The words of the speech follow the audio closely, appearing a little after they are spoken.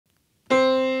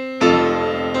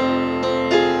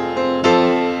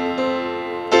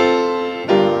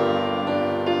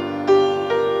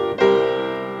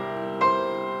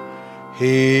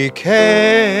He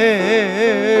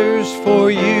cares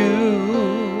for you.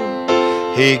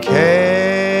 He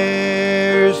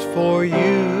cares for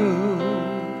you.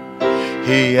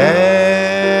 He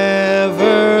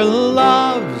ever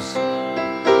loves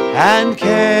and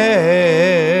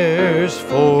cares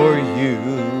for you.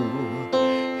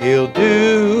 He'll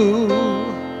do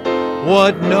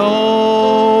what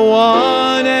no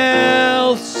one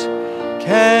else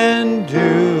can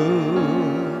do,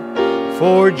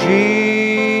 for Jesus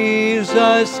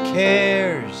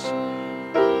cares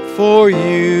for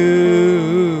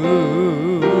you.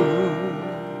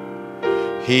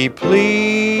 He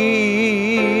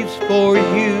pleads for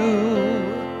you.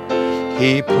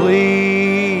 He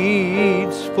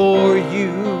pleads for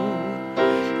you.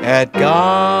 At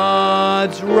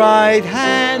God's right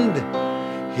hand,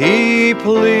 He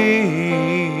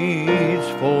pleads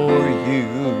for you.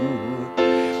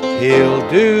 He'll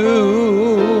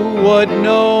do what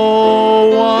no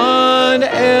one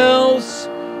else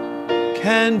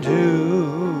can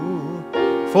do,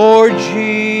 for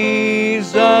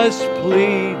Jesus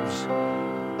pleads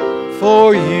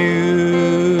for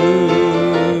you.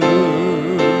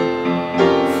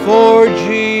 For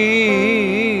Jesus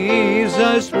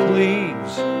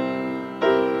pleads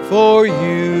for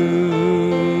you.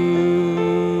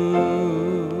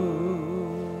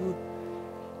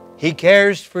 He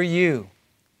cares for you.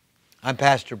 I'm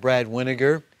Pastor Brad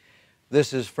Weniger.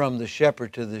 This is From the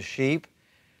Shepherd to the Sheep.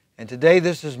 And today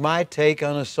this is my take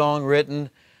on a song written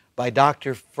by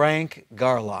Dr. Frank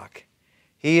Garlock.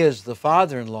 He is the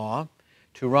father-in-law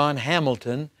to Ron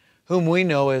Hamilton, whom we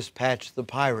know as Patch the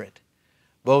Pirate.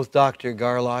 Both Dr.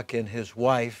 Garlock and his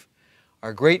wife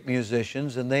are great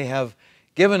musicians, and they have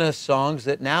given us songs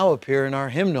that now appear in our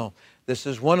hymnal. This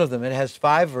is one of them. It has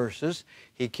 5 verses.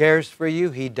 He cares for you.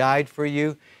 He died for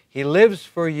you. He lives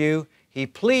for you. He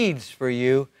pleads for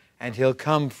you, and He'll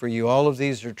come for you. All of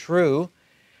these are true,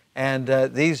 and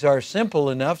these are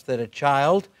simple enough that a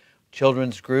child,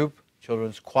 children's group,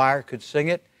 children's choir could sing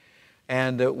it,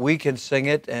 and we can sing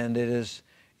it, and it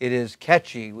is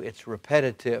catchy. It's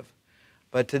repetitive.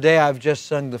 But today I've just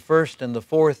sung the 1st and the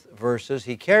 4th verses.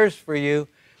 He cares for you,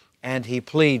 and He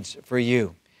pleads for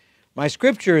you. My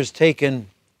scripture is taken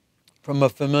from a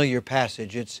familiar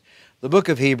passage. It's the book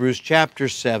of Hebrews, chapter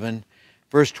 7,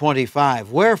 verse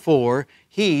 25. Wherefore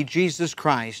He, Jesus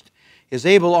Christ, is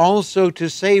able also to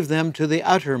save them to the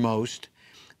uttermost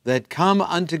that come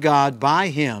unto God by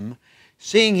Him,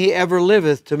 seeing He ever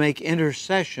liveth to make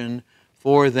intercession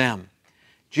for them.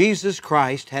 Jesus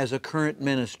Christ has a current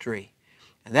ministry.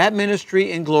 And that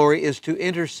ministry in glory is to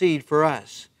intercede for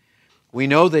us. We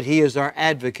know that He is our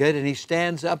advocate and He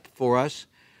stands up for us.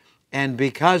 And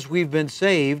because we've been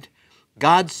saved,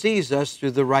 God sees us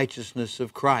through the righteousness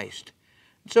of Christ.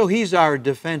 So He's our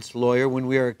defense lawyer when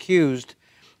we are accused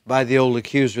by the old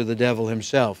accuser, the devil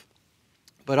himself.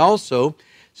 But also,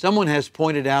 someone has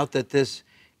pointed out that this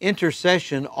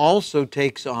intercession also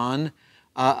takes on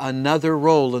another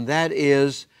role, and that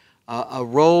is a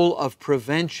role of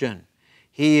prevention.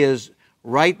 He is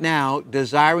right now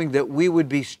desiring that we would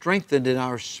be strengthened in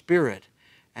our spirit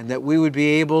and that we would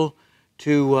be able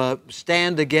to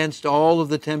stand against all of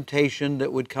the temptation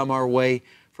that would come our way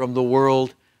from the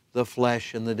world, the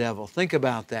flesh, and the devil. Think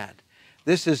about that.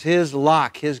 This is His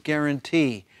lock, His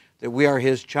guarantee that we are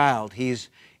His child. He's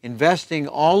investing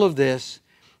all of this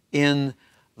in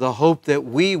the hope that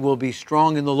we will be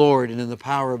strong in the Lord and in the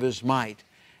power of His might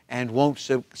and won't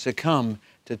succumb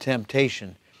to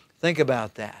temptation. Think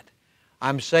about that.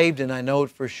 I'm saved and I know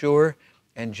it for sure,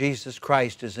 and Jesus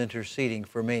Christ is interceding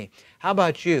for me. How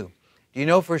about you? Do you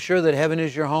know for sure that heaven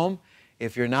is your home?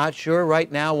 If you're not sure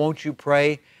right now, won't you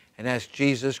pray and ask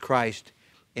Jesus Christ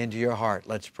into your heart?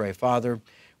 Let's pray. Father,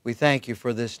 we thank You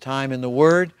for this time in the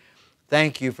Word.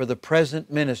 Thank You for the present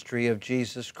ministry of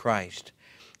Jesus Christ,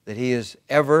 that He is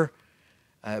ever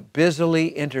busily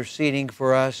interceding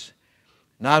for us,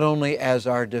 not only as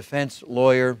our defense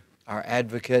lawyer, our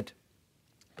advocate,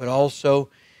 but also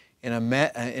in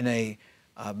a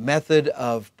method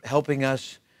of helping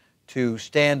us to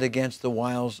stand against the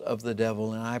wiles of the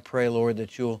devil. And I pray, Lord,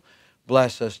 that You'll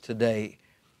bless us today.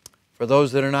 For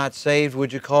those that are not saved,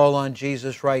 would you call on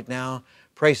Jesus right now?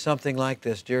 Pray something like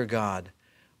this: Dear God,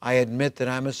 I admit that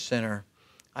I'm a sinner.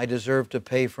 I deserve to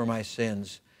pay for my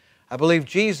sins. I believe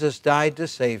Jesus died to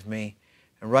save me.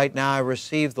 And right now I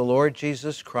receive the Lord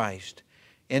Jesus Christ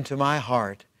into my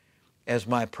heart as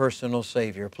my personal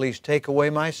Savior. Please take away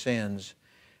my sins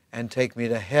and take me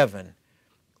to heaven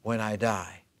when I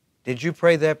die. Did you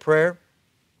pray that prayer?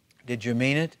 Did you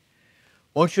mean it?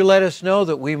 Won't you let us know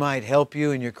that we might help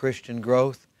you in your Christian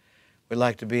growth? We'd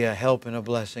like to be a help and a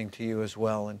blessing to you as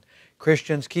well. And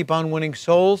Christians, keep on winning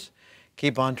souls.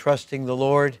 Keep on trusting the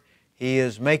Lord. He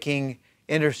is making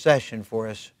intercession for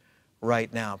us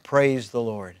right now. Praise the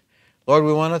Lord. Lord,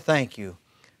 we want to thank You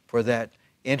for that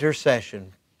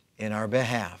intercession in our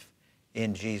behalf.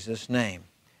 In Jesus' name,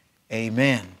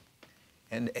 amen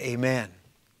and amen.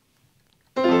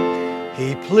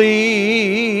 He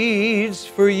pleads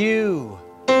for you.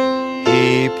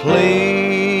 He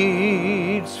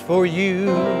pleads for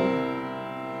you.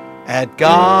 At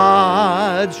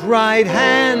God's right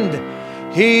hand,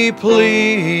 He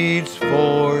pleads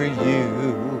for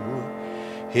you.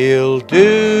 He'll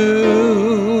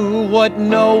do what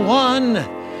no one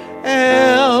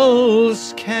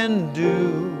else can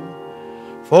do.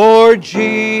 For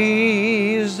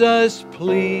Jesus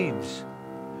pleads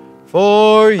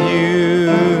for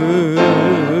you.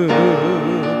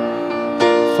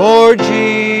 For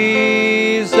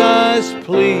Jesus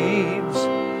pleads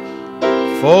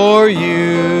for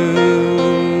you.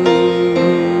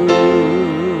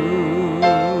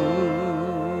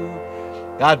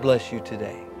 God bless you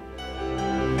today.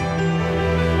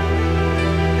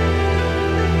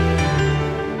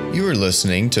 You are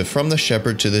listening to From the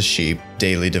Shepherd to the Sheep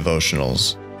Daily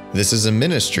Devotionals. This is a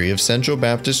ministry of Central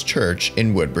Baptist Church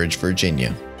in Woodbridge,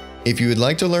 Virginia. If you would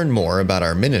like to learn more about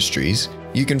our ministries,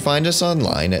 you can find us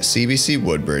online at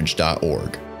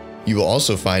cbcwoodbridge.org. You will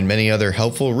also find many other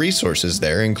helpful resources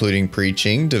there, including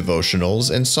preaching,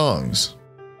 devotionals, and songs.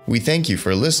 We thank you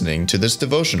for listening to this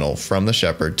devotional From the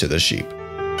Shepherd to the Sheep.